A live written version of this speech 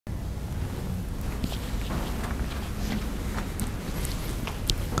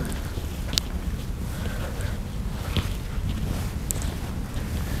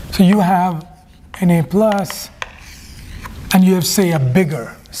So you have Na plus, and you have, say, a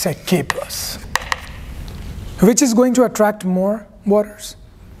bigger, say, K plus. Which is going to attract more waters?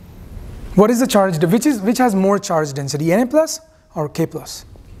 What is the charge? Which has more charge density, Na plus or K plus?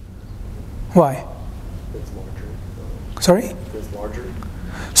 Why? It's larger. Sorry? It's larger.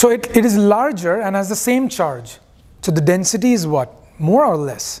 So it is larger and has the same charge. So the density is what? More or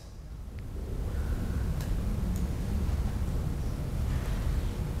less?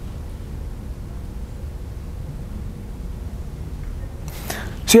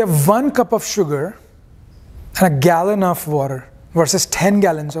 So you have 1 cup of sugar and a gallon of water versus 10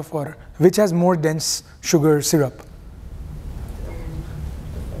 gallons of water. Which has more dense sugar syrup?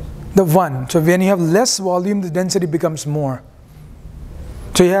 The one. So when you have less volume, the density becomes more.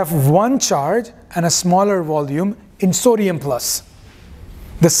 So you have 1 charge and a smaller volume in sodium plus.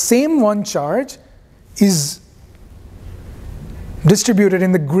 The same 1 charge is distributed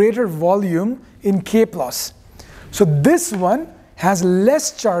in the greater volume in K plus. So this one has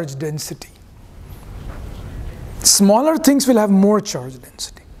less charge density. Smaller things will have more charge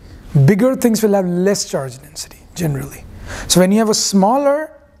density. Bigger things will have less charge density, generally. So when you have a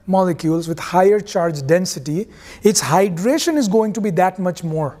smaller molecules with higher charge density, its hydration is going to be that much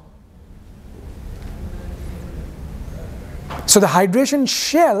more. So the hydration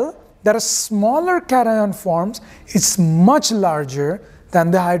shell that a smaller cation forms is much larger than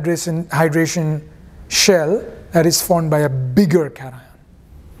the hydration shell that is formed by a bigger cation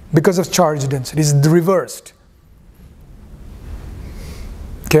because of charge density. It's reversed.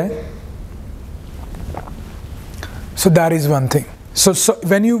 Okay? So that is one thing. So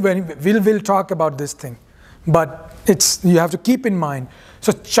we'll talk about this thing, but you have to keep in mind.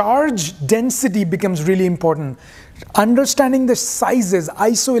 So charge density becomes really important. Understanding the sizes,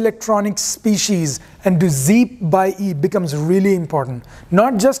 isoelectronic species, and do Z by E becomes really important.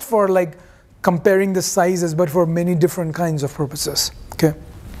 Not just for like comparing the sizes, but for many different kinds of purposes. Okay.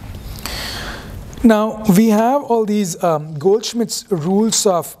 Now we have all these Goldschmidt's rules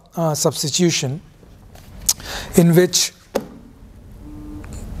of substitution, in which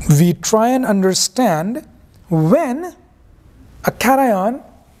we try and understand when a cation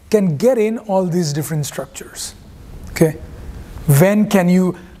can get in all these different structures. Okay, when can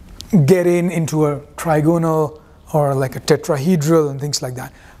you get into a trigonal or like a tetrahedral and things like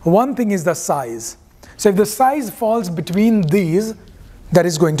that? One thing is the size. So if the size falls between these, that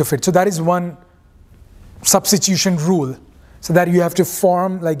is going to fit. So that is one substitution rule. So that you have to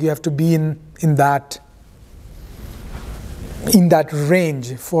form, like you have to be in that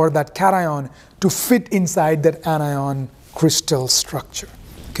range for that cation to fit inside that anion crystal structure.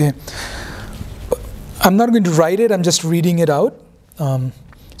 Okay, I'm not going to write it, I'm just reading it out.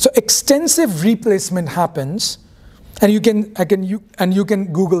 So extensive replacement happens, and you can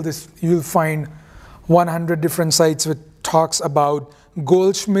Google this. You'll find 100 different sites which talks about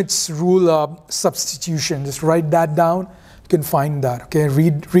Goldschmidt's rule of substitution. Just write that down. You can find that. Okay,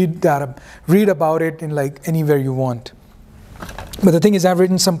 read that. Read about it in like anywhere you want. But the thing is, I've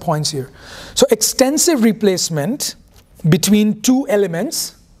written some points here. So extensive replacement between 2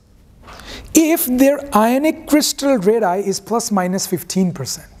 elements if their ionic crystal radii is plus minus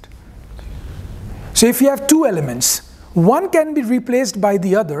 15%. So if you have 2 elements, one can be replaced by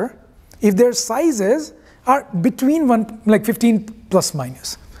the other if their sizes are between 15 plus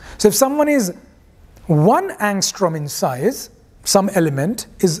minus. So if someone is 1 angstrom in size, some element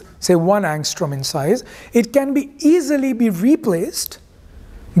is say 1 angstrom in size, it can be easily be replaced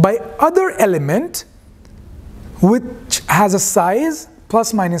by other element which has a size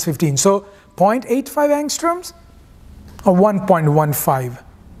plus minus 15. So 0.85 angstroms or 1.15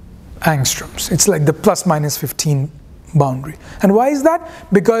 angstroms. It's like the plus minus 15 boundary. And why is that?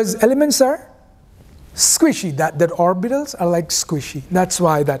 Because elements are squishy, that orbitals are like squishy. That's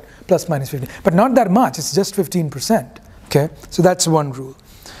why that plus minus 15. But not that much, it's just 15%. Okay, so that's one rule.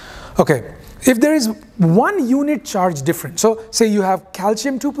 Okay, if there is 1 unit charge difference, so say you have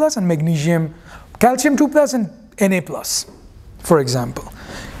calcium 2 plus and magnesium, calcium 2 plus and Na plus, for example.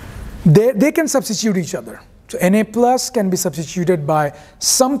 They can substitute each other. So Na plus can be substituted by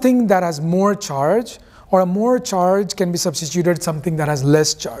something that has more charge, or a more charge can be substituted something that has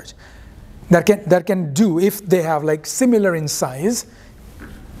less charge. That can do if they have like similar in size,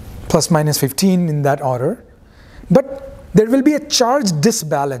 plus minus 15 in that order. But there will be a charge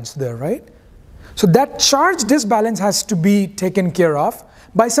disbalance there, right? So that charge disbalance has to be taken care of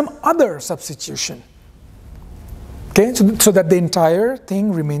by some other substitution. Okay, so that the entire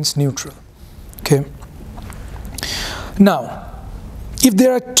thing remains neutral. Okay. Now, if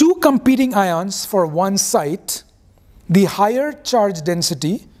there are 2 competing ions for one site, the higher charge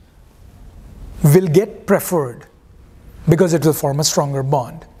density will get preferred because it will form a stronger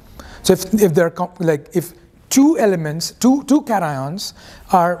bond. So if two elements, two cations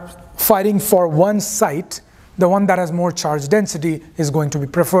are fighting for one site, the one that has more charge density is going to be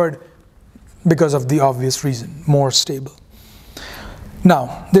preferred because of the obvious reason, more stable.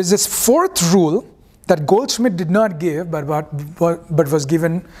 Now, there's this fourth rule that Goldschmidt did not give, but was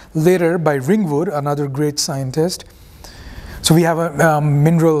given later by Ringwood, another great scientist. So we have a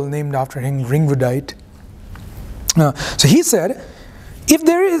mineral named after him, ringwoodite. So he said,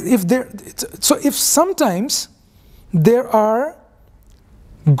 if sometimes there are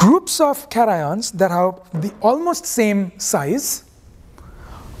groups of cations that have the almost same size,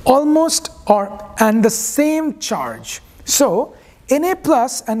 and the same charge. So Na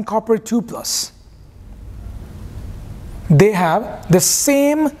plus and copper 2 plus, they have the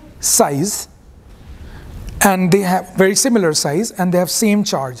same size, and they have very similar size, and they have same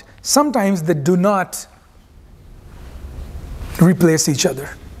charge. Sometimes they do not replace each other.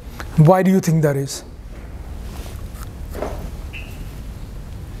 Why do you think that is?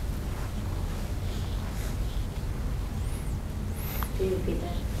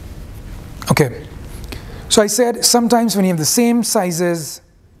 Okay, so I said sometimes when you have the same sizes,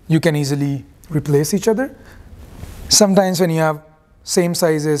 you can easily replace each other. Sometimes when you have same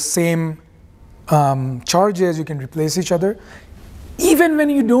sizes, same charges, you can replace each other. Even when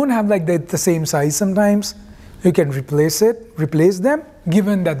you don't have like the same size, sometimes you can replace them,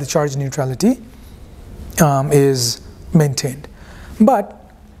 given that the charge neutrality is maintained.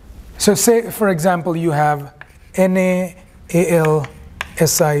 But, so say for example you have NaAl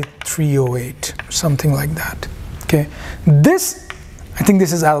Si308, something like that. Okay, this, I think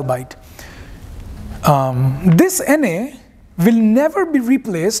this is albite. This Na will never be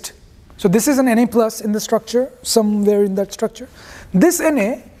replaced. So this is an Na plus in the structure, somewhere in that structure. This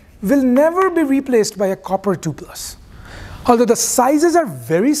Na will never be replaced by a copper 2 plus. Although the sizes are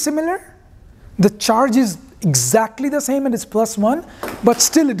very similar, the charge is exactly the same and it's +1, but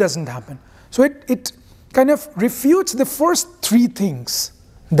still it doesn't happen. So it kind of refutes the first three things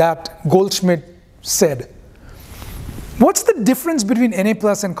that Goldschmidt said. What's the difference between Na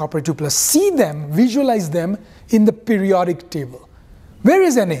plus and copper 2 plus? See them, visualize them in the periodic table. Where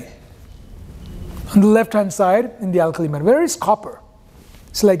is Na? On the left-hand side in the alkali metal. Where is copper?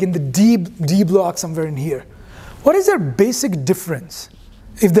 It's like in the D block somewhere in here. What is their basic difference?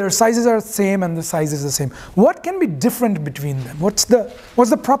 If their sizes are the same and the size is the same, what can be different between them? What's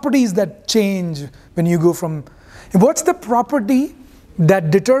the properties that change when you go from, what's the property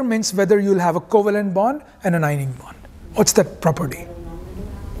that determines whether you'll have a covalent bond and an ionic bond? What's that property?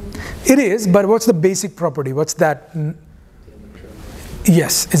 It is, but what's the basic property? What's that?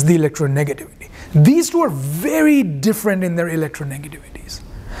 Yes, it's the electronegativity. These two are very different in their electronegativities.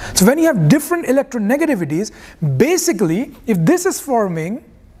 So when you have different electronegativities, basically, if this is forming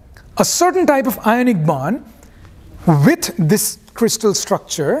a certain type of ionic bond with this crystal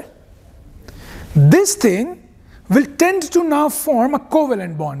structure, this thing will tend to now form a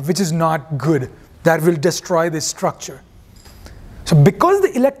covalent bond, which is not good. That will destroy this structure. So because the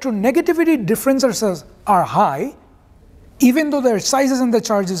electronegativity differences are high, even though their sizes and the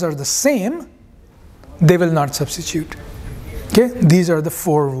charges are the same, they will not substitute. Okay, these are the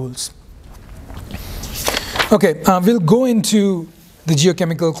 4 rules. Okay, we'll go into the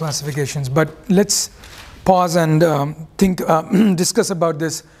geochemical classifications, but let's pause and discuss about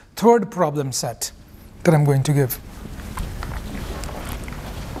this third problem set that I'm going to give.